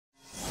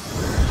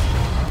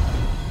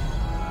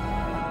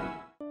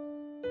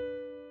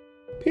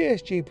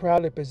PSG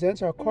proudly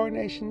presents our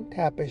Coronation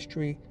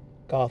Tapestry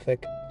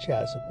Gothic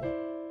Chasuble.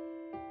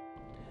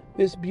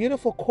 This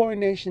beautiful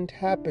Coronation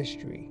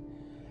Tapestry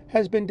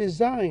has been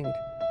designed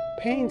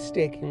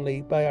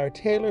painstakingly by our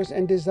tailors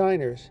and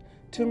designers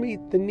to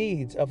meet the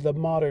needs of the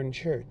modern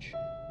church.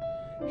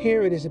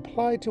 Here it is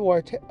applied to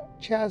our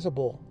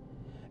chasuble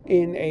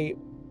in a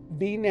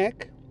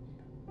V-neck.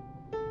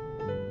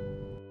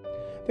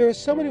 There are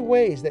so many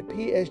ways that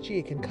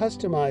PSG can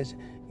customize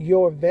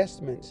your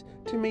vestments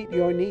to meet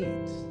your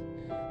needs.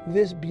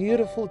 This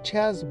beautiful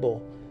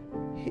chasuble,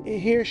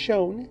 here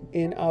shown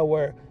in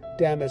our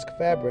damask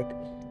fabric,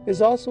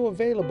 is also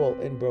available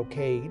in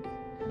brocade.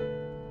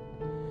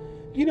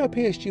 You know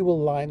PSG will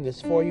line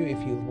this for you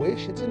if you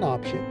wish. It's an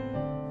option.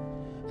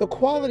 The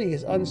quality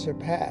is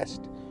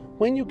unsurpassed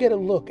when you get a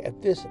look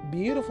at this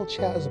beautiful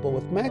chasuble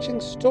with matching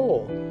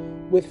stole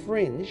with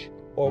fringe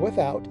or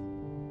without.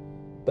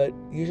 But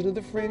usually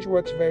the fringe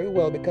works very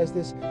well because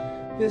this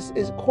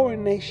is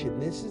coronation.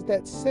 This is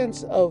that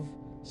sense of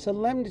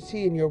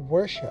solemnity in your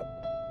worship.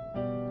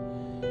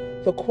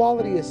 The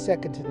quality is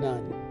second to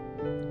none.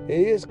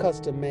 It is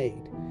custom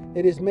made.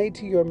 It is made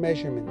to your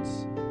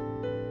measurements.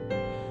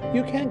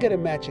 You can get a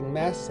matching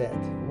mask set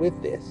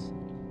with this.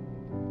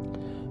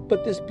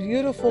 But this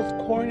beautiful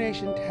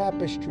Coronation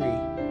Tapestry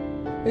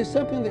is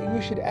something that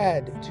you should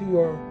add to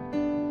your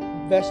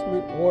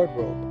vestment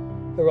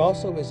wardrobe. There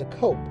also is a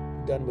cope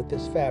done with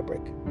this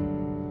fabric.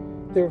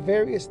 There are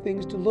various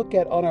things to look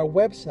at on our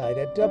website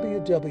at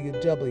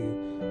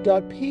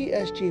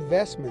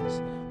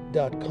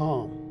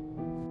www.psgvestments.com.